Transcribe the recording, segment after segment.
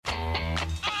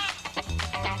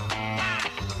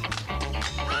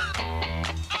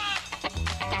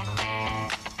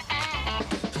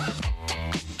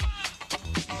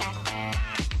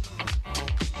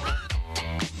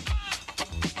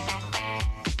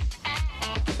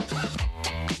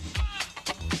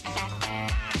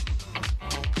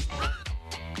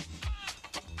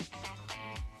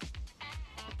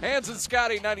Hans and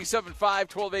Scotty, 97.5,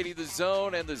 1280 The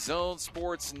Zone and the Zone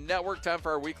Sports Network. Time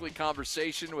for our weekly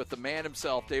conversation with the man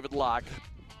himself, David Locke.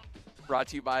 Brought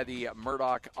to you by the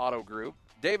Murdoch Auto Group.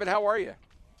 David, how are you?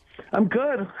 I'm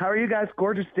good. How are you guys?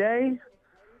 Gorgeous day.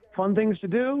 Fun things to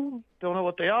do. Don't know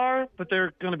what they are, but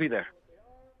they're going to be there.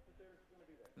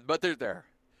 But they're there.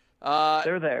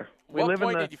 They're there. We live in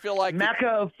the mecca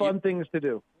of fun things to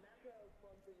do.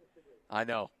 I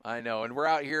know. And we're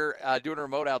out here doing a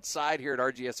remote outside here at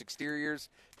RGS Exteriors.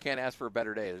 Can't ask for a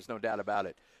better day. There's no doubt about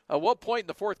it. At what point in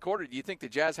the fourth quarter do you think the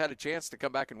Jazz had a chance to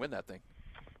come back and win that thing?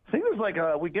 I think it was like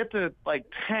we get to like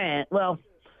 10. Well,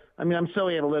 I mean, I'm so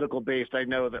analytical based. I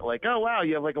know that like, oh, wow,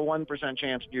 you have like a 1%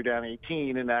 chance you're down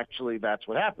 18. And actually that's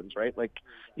what happens, right? Like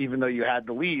even though you had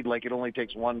the lead, like it only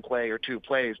takes one play or two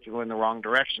plays to go in the wrong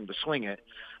direction to swing it.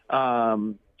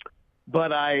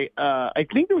 But I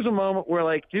think there was a moment where,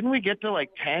 like, didn't we get to, like,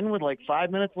 10 with, like, 5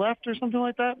 minutes left or something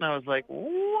like that? And I was like,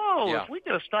 whoa, yeah. If we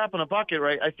get a stop in a bucket,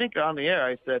 right? I think on the air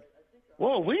I said,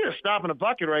 whoa, we get a stop in a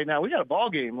bucket right now. We got a ball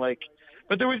game. Like,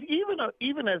 but there was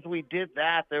even as we did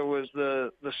that, there was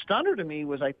the stunner to me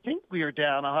was I think we were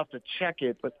down. I'll have to check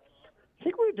it. But I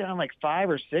think we were down, like, 5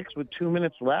 or 6 with 2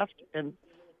 minutes left. And,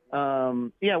 we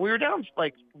were down,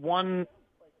 like,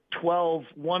 112,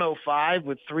 105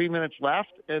 with 3 minutes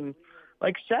left. And,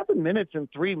 like 7 minutes and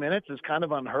 3 minutes is kind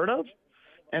of unheard of.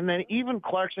 And then even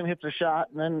Clarkson hits a shot,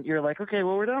 and then you're like, okay,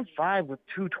 well, we're down 5 with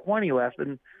 2:20 left.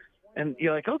 And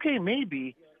you're like, okay,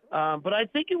 maybe. But I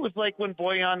think it was like when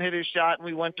Bojan hit his shot and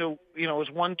we went to, it was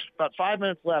about 5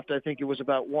 minutes left. I think it was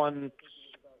about one.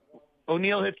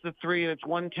 O'Neal hits the three, and it's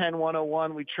 110,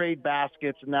 101. We trade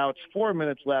baskets, and now it's 4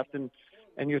 minutes left. And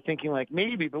you're thinking like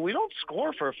maybe, but we don't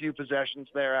score for a few possessions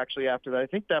there actually after that. I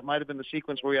think that might have been the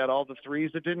sequence where we had all the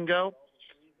threes that didn't go.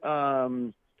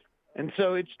 And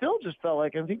so it still just felt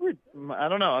like, I think I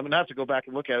don't know. I'm going to have to go back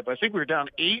and look at it, but I think we were down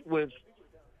 8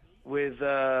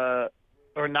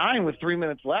 or 9 with 3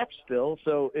 minutes left still.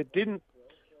 So it didn't,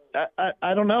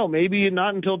 I don't know. Maybe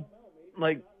not until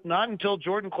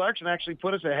Jordan Clarkson actually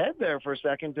put us ahead there for a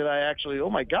second did I actually,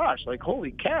 oh my gosh, like,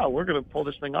 holy cow, we're going to pull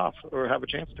this thing off or have a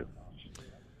chance to.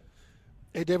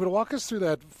 Hey, David, walk us through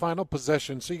that final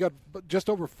possession. So you got just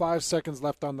over 5 seconds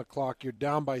left on the clock. You're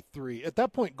down by 3. At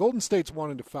that point, Golden State's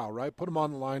wanting to foul, right? Put them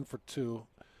on the line for 2.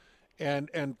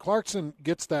 And Clarkson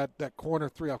gets that corner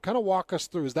 3 off. Kind of walk us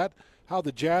through. Is that how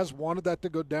the Jazz wanted that to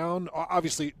go down?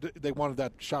 Obviously, they wanted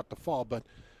that shot to fall, but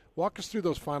walk us through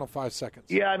those final 5 seconds.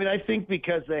 Yeah, I mean, I think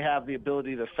because they have the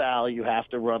ability to foul, you have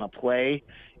to run a play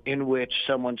in which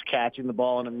someone's catching the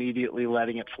ball and immediately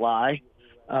letting it fly.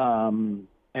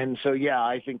 And so, yeah,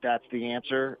 I think that's the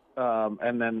answer.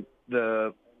 And then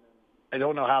I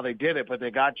don't know how they did it, but they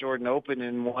got Jordan open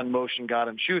in one motion, got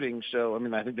him shooting. So, I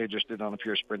mean, I think they just did it on a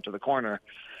pure sprint to the corner.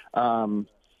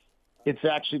 It's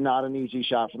actually not an easy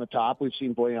shot from the top. We've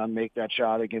seen Bojan make that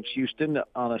shot against Houston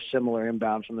on a similar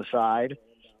inbound from the side.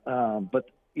 But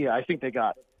yeah, I think they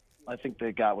got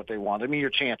what they wanted. I mean, your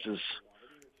chances,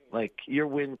 like your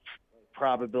win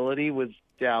probability with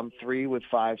down 3 with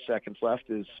 5 seconds left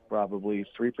is probably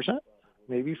 3%,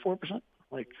 maybe 4%.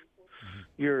 Like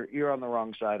you're on the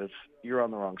wrong side of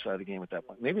the game at that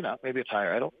point. Maybe not. Maybe it's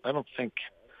higher.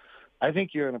 I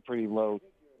think you're in a pretty low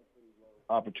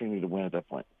opportunity to win at that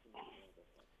point.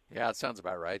 Yeah, it sounds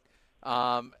about right.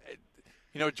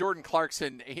 Jordan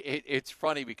Clarkson, it's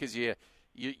funny because you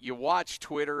watch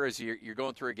Twitter as you're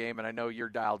going through a game, and I know you're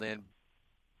dialed in.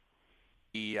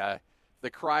 The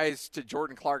cries to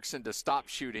Jordan Clarkson to stop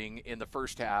shooting in the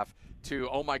first half to,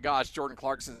 oh, my gosh, Jordan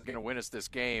Clarkson's going to win us this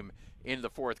game in the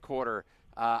fourth quarter.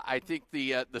 I think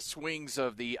the swings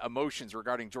of the emotions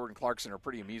regarding Jordan Clarkson are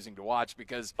pretty amusing to watch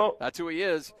because that's who he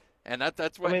is, and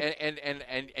that's what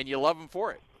and you love him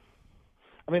for it.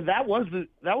 I mean, that was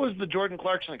the Jordan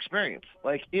Clarkson experience,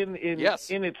 like in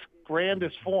its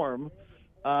grandest form,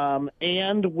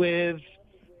 and with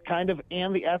kind of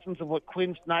the essence of what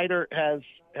Quinn Snyder has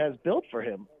built for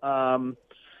him.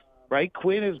 Right?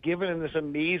 Quinn has given him this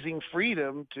amazing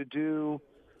freedom to do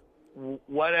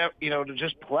whatever, to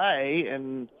just play.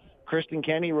 And Kristen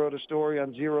Kenny wrote a story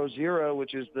on 0-0,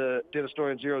 which is did a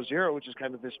story on 0-0, which is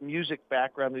kind of this music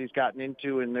background that he's gotten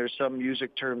into. And there's some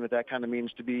music term that kind of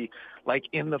means to be like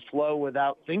in the flow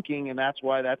without thinking. And that's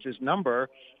why that's his number.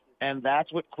 And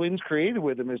that's what Quinn's created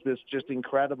with him, is this just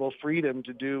incredible freedom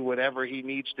to do whatever he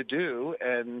needs to do.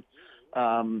 And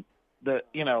I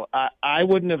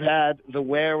wouldn't have had the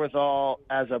wherewithal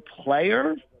as a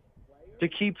player to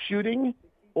keep shooting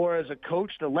or as a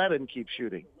coach to let him keep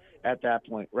shooting at that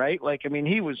point, right? Like, I mean,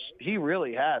 he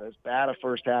really had as bad a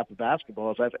first half of basketball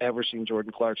as I've ever seen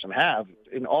Jordan Clarkson have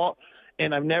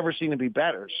and I've never seen him be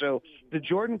better. So the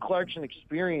Jordan Clarkson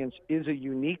experience is a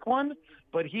unique one,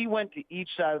 but he went to each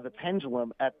side of the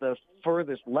pendulum at the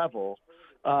furthest level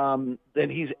than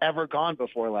he's ever gone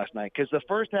before last night. Because the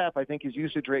first half, I think his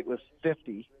usage rate was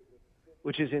 50,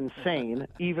 which is insane,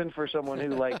 even for someone who,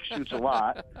 like, shoots a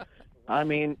lot. I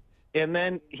mean, and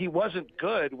then he wasn't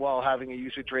good while having a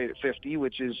usage rate at 50,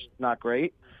 which is not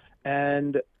great.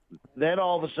 And then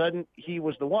all of a sudden he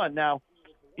was the one. Now,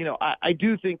 you know, I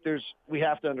do think we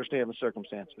have to understand the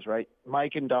circumstances, right?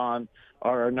 Mike and Don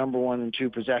are our number 1 and 2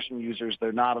 possession users.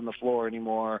 They're not on the floor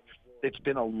anymore. It's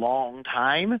been a long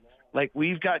time. Like,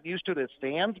 we've gotten used to it as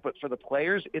fans, but for the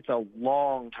players, it's a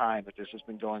long time that this has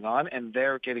been going on, and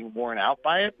they're getting worn out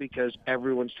by it because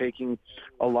everyone's taking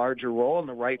a larger role, and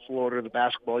the rightful order of the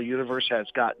basketball universe has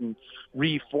gotten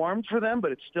reformed for them,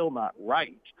 but it's still not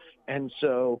right. And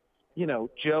so, you know,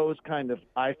 Joe's kind of,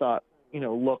 I thought, you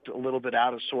know, looked a little bit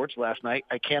out of sorts last night.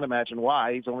 I can't imagine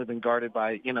why. He's only been guarded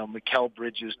by, you know, Mikal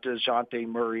Bridges, DeJounte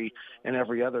Murray, and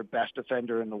every other best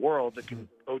defender in the world that can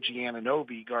OG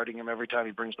Anunoby guarding him every time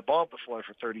he brings the ball up the floor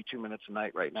for 32 minutes a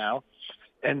night right now.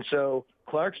 And so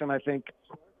Clarkson, I think,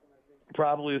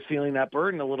 probably was feeling that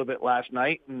burden a little bit last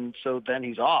night, and so then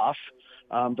he's off.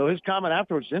 Though his comment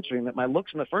afterwards is interesting, that my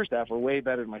looks in the first half were way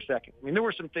better than my second. I mean, there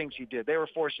were some things he did. They were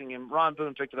forcing him. Ron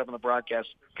Boone picked it up on the broadcast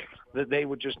that they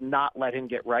would just not let him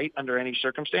get right under any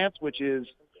circumstance, which is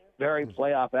very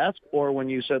playoff-esque, or when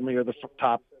you suddenly are the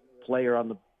top player on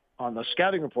the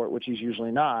scouting report, which he's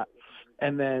usually not.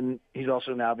 And then he's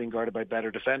also now being guarded by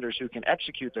better defenders who can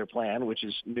execute their plan, which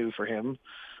is new for him.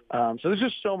 So there's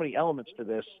just so many elements to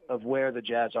this of where the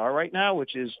Jazz are right now,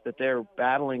 which is that they're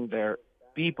battling their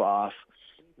beep off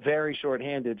very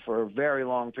shorthanded for a very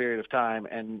long period of time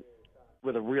and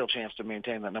with a real chance to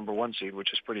maintain that number 1 seed,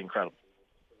 which is pretty incredible.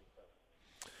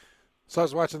 So I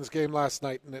was watching this game last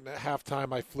night, and at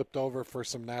halftime I flipped over for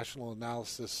some national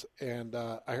analysis, and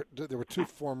there were 2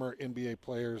 former NBA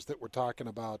players that were talking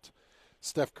about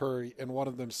Steph Curry, and one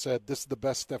of them said, this is the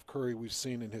best Steph Curry we've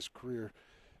seen in his career.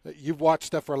 You've watched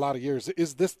Steph for a lot of years.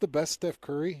 Is this the best Steph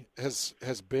Curry has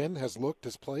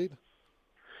played?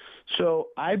 So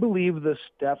I believe the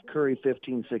Steph Curry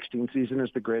 15-16 season is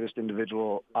the greatest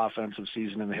individual offensive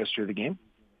season in the history of the game.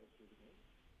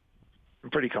 I'm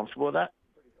pretty comfortable with that.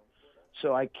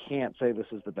 So I can't say this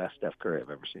is the best Steph Curry I've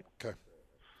ever seen. Okay.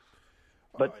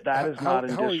 But that is not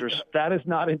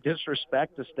in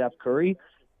disrespect to Steph Curry.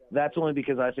 That's only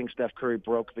because I think Steph Curry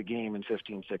broke the game in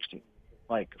 15-16,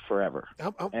 like forever.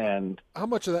 How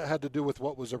much of that had to do with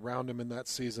what was around him in that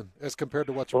season as compared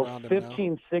to what's around him now?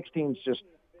 15-16 is just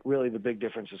really the big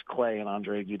difference is Clay and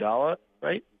Andre Iguodala,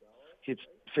 right? It's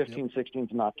 15-16 is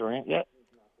not Durant yet.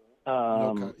 I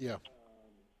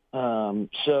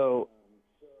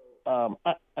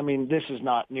mean, this is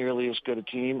not nearly as good a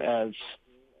team as,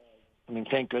 I mean,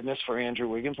 thank goodness for Andrew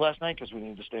Wiggins last night because we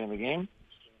need to stay in the game.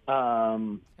 I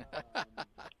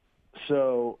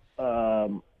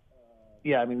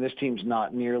mean, this team's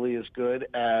not nearly as good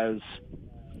as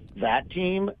that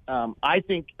team. I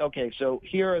think, okay, so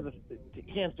here are the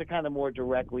hints to kind of more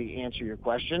directly answer your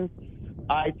question.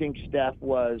 I think Steph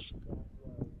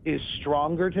is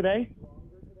stronger today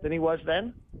than he was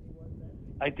then.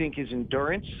 I think his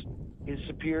endurance is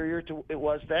superior to it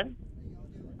was then.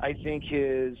 I think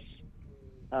he's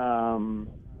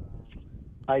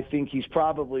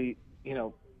probably, you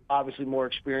know, obviously more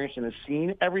experienced and has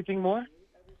seen everything more.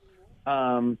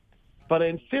 But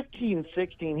in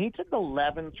 15-16, he took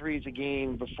 11 threes a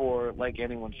game before, like,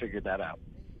 anyone figured that out.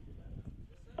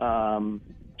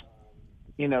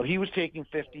 You know, he was taking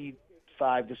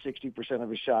 55 to 60% of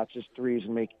his shots as threes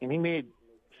and he made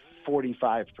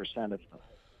 45% of them.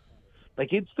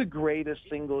 Like, it's the greatest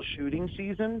single shooting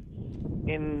season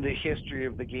in the history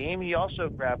of the game. He also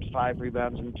grabbed 5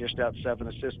 rebounds and dished out 7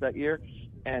 assists that year.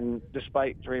 And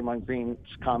despite Draymond Green's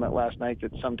comment last night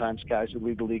that sometimes guys who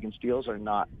lead the league in steals are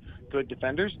not good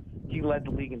defenders, he led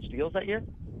the league in steals that year.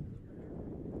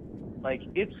 Like,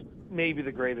 it's maybe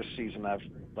the greatest season I've,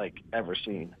 like, ever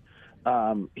seen.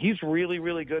 He's really,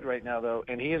 really good right now, though,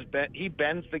 and he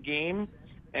bends the game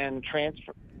and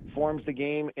transforms the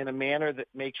game in a manner that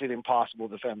makes it impossible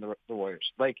to defend the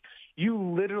Warriors. Like, you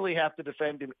literally have to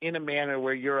defend him in a manner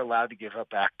where you're allowed to give up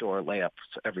backdoor layups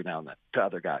every now and then to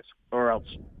other guys, or else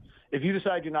if you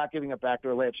decide you're not giving up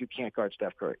backdoor layups, you can't guard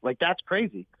Steph Curry. Like, that's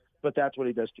crazy, but that's what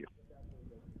he does to you.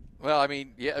 Well, I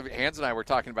mean, yeah, Hans and I were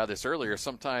talking about this earlier.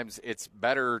 Sometimes it's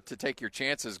better to take your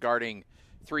chances guarding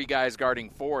 3 guys guarding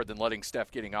 4 than letting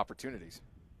Steph getting opportunities.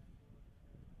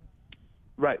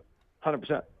 Right,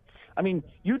 100%. I mean,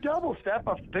 you double step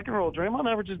off the pick and roll.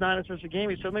 Draymond averages 9 assists a game.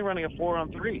 He's suddenly running a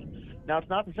 4-on-3. Now, it's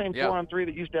not the same 4-on-3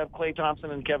 that used to have Klay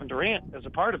Thompson and Kevin Durant as a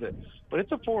part of it, but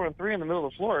it's a 4-on-3 in the middle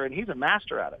of the floor, and he's a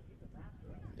master at it.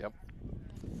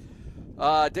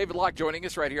 Yep. David Locke joining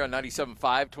us right here on 97.5,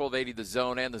 1280 The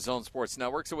Zone and the Zone Sports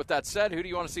Network. So with that said, who do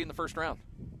you want to see in the first round?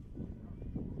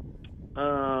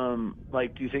 Do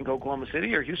you think Oklahoma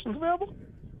City or Houston's available?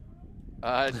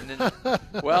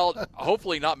 Well,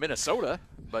 hopefully not Minnesota,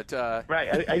 but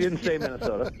right. I didn't say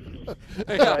Minnesota.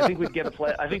 Yeah. I think we'd get a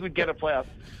playoff.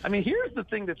 I mean, here's the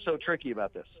thing that's so tricky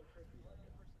about this.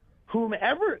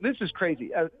 This is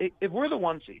crazy. If we're the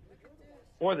 1 seed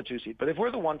or the 2 seed, but if we're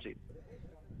the 1 seed,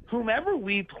 whomever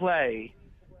we play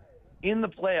in the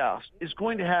playoffs is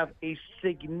going to have a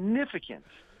significant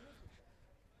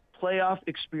playoff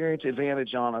experience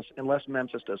advantage on us unless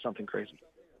Memphis does something crazy.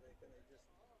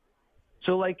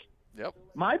 So,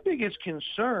 my biggest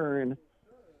concern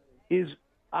is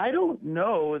I don't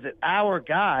know that our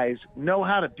guys know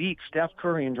how to beat Steph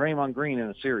Curry and Draymond Green in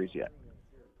a series yet.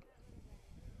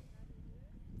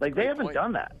 They haven't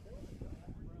done that.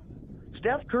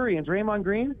 Steph Curry and Draymond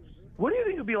Green, what do you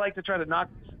think it would be like to try to knock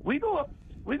 – we go up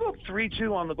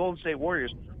 3-2 on the Golden State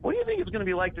Warriors. What do you think it's going to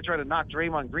be like to try to knock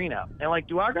Draymond Green out? And,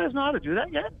 do our guys know how to do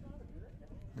that yet?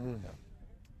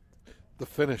 The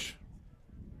finish.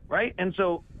 Right? And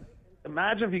so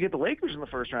imagine if you get the Lakers in the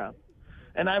first round.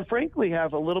 And I frankly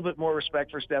have a little bit more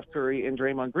respect for Steph Curry and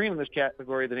Draymond Green in this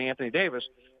category than Anthony Davis,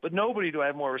 but nobody do I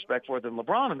have more respect for than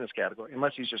LeBron in this category,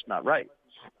 unless he's just not right.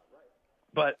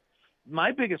 But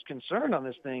my biggest concern on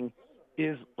this thing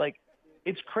is,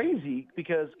 it's crazy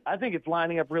because I think it's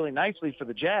lining up really nicely for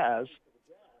the Jazz,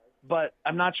 but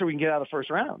I'm not sure we can get out of the first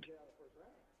round.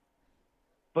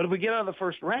 But if we get out of the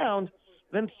first round,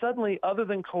 then suddenly, other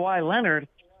than Kawhi Leonard,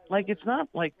 it's not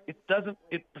the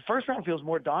first round feels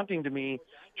more daunting to me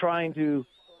trying to,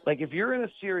 if you're in a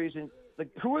series and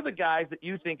who are the guys that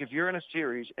you think if you're in a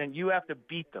series and you have to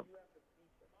beat them,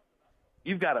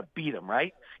 you've got to beat them,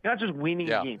 right? You're not just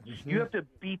winning a game. You have to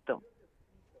beat them.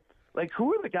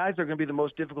 Who are the guys that are going to be the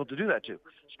most difficult to do that to?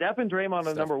 Steph and Draymond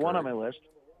are number 1 on my list.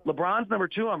 LeBron's number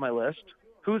 2 on my list.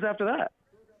 Who's after that?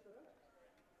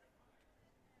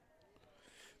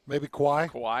 Maybe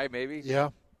Kawhi. Kawhi, maybe.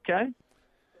 Yeah. Okay.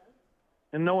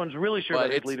 And no one's really sure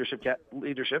about his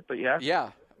leadership, but yeah.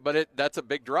 Yeah, but that's a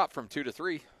big drop from 2 to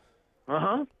 3.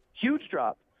 Huge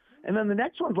drop. And then the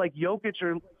next one's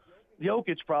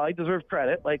Jokic probably deserves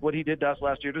credit. What he did to us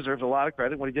last year deserves a lot of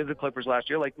credit. What he did to the Clippers last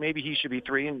year, maybe he should be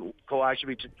 3 and Kawhi should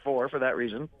be 4 for that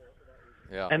reason.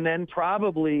 Yeah. And then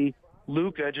probably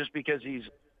Luka just because he's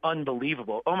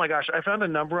unbelievable. Oh, my gosh. I found a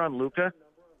number on Luka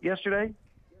yesterday.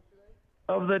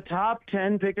 Of the top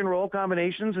 10 pick-and-roll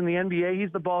combinations in the NBA,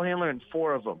 he's the ball handler in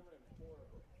 4 of them.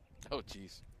 Oh,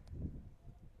 jeez.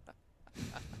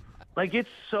 It's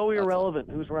so irrelevant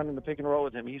who's running the pick-and-roll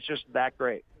with him. He's just that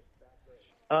great.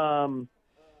 Right?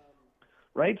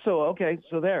 So,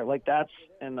 so there. That's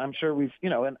 – and I'm sure we've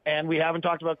 – and we haven't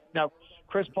talked about – now,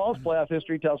 Chris Paul's playoff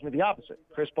history tells me the opposite.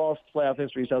 Chris Paul's playoff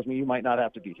history tells me you might not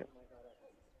have to beat him.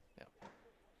 Yeah.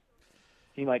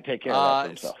 He might take care of that for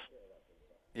himself.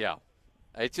 Yeah.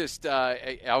 It's just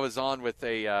I was on with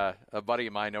a buddy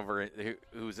of mine over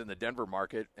who's in the Denver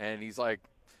market, and he's like,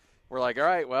 we're like, all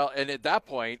right, well, and at that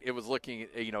point it was looking,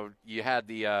 you had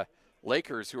the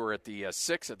Lakers who were at the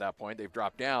 6 at that point. They've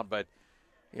dropped down, but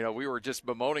we were just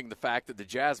bemoaning the fact that the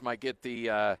Jazz might get the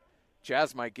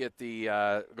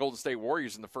Golden State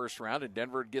Warriors in the first round, and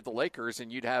Denver would get the Lakers,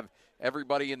 and you'd have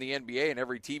everybody in the NBA and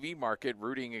every TV market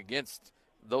rooting against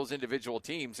those individual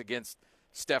teams against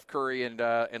Steph Curry and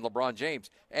LeBron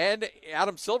James. And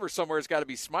Adam Silver somewhere has got to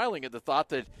be smiling at the thought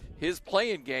that his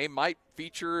play-in game might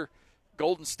feature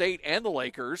Golden State and the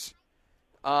Lakers.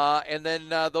 And then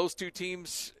those two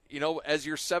teams, as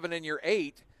your 7 and your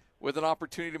 8 with an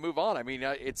opportunity to move on. I mean,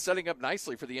 it's setting up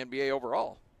nicely for the NBA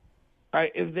overall. All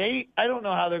right, I don't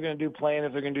know how they're going to do play-in,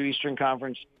 if they're going to do Eastern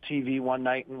Conference TV one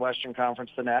night and Western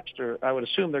Conference the next, or I would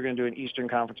assume they're going to do an Eastern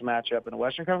Conference matchup and a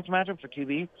Western Conference matchup for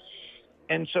TV.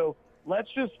 And so let's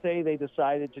just say they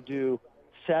decided to do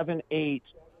 7-8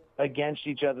 against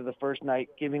each other the first night,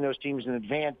 giving those teams an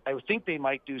advantage. I would think they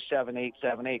might do 7-8,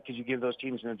 7-8, because you give those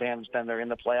teams an advantage, then they're in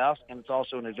the playoffs, and it's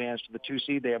also an advantage to the 2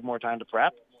 seed. They have more time to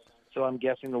prep. So I'm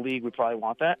guessing the league would probably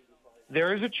want that.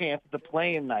 There is a chance that the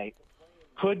play-in night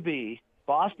could be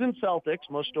Boston Celtics,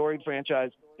 most storied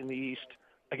franchise in the East,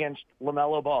 against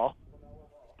LaMelo Ball,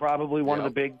 probably one of the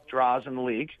big draws in the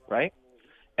league, right?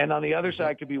 And on the other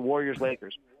side could be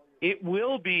Warriors-Lakers. It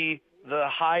will be the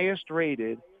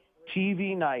highest-rated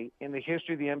TV night in the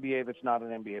history of the NBA that's not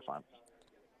an NBA Finals.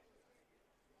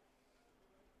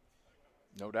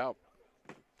 No doubt.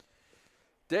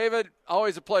 David,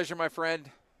 always a pleasure, my friend.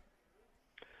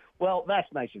 Well,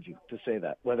 that's nice of you to say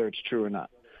that, whether it's true or not.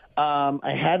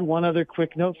 I had one other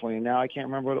quick note for you. Now I can't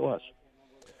remember what it was.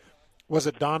 Was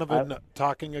it Donovan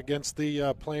talking against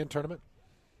the play-in tournament?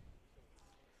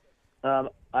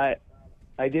 I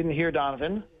didn't hear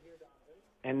Donovan,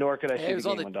 and nor could I see the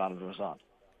game when Donovan was on.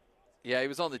 Yeah, he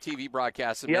was on the TV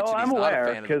broadcast. Yeah, well, I'm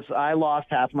aware because I lost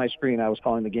half my screen. I was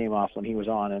calling the game off when he was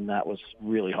on, and that was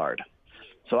really hard.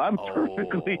 So I'm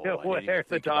perfectly aware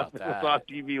that Donovan was on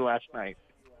TV last night.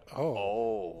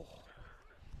 Oh.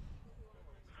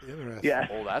 Interesting. Yeah.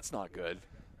 Oh, that's not good.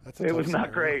 It was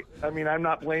not great. I mean, I'm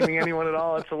not blaming anyone at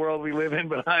all. It's the world we live in,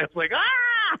 but I was like,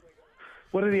 ah!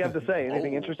 What did he have to say?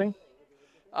 Anything interesting?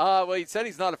 Well, he said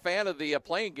he's not a fan of the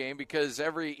playing game because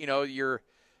your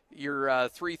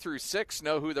 3 through 6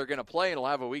 know who they're going to play and will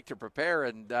have a week to prepare,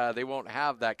 and they won't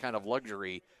have that kind of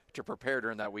luxury to prepare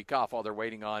during that week off while they're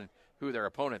waiting on who their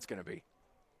opponent's going to be.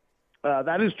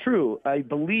 That is true. I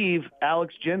believe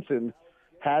Alex Jensen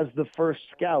has the first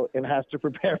scout and has to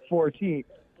prepare four teams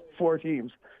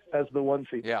as the 1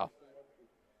 seed. Yeah.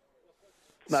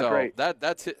 Not great.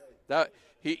 That's it.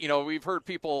 We've heard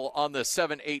people on the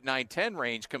 7, 8, 9, 10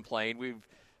 range complain.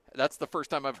 That's the first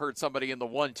time I've heard somebody in the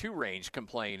 1-2 range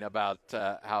complain about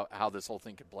how this whole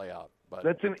thing could play out. But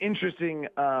that's an interesting.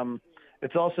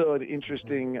 It's also an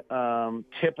interesting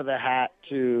tip of the hat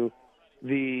to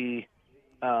the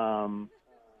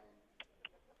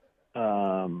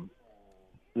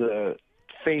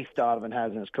faith Donovan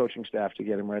has in his coaching staff to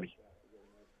get him ready.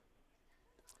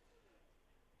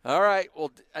 All right.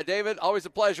 Well, David, always a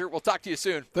pleasure. We'll talk to you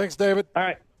soon. Thanks, David. All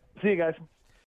right. See you guys.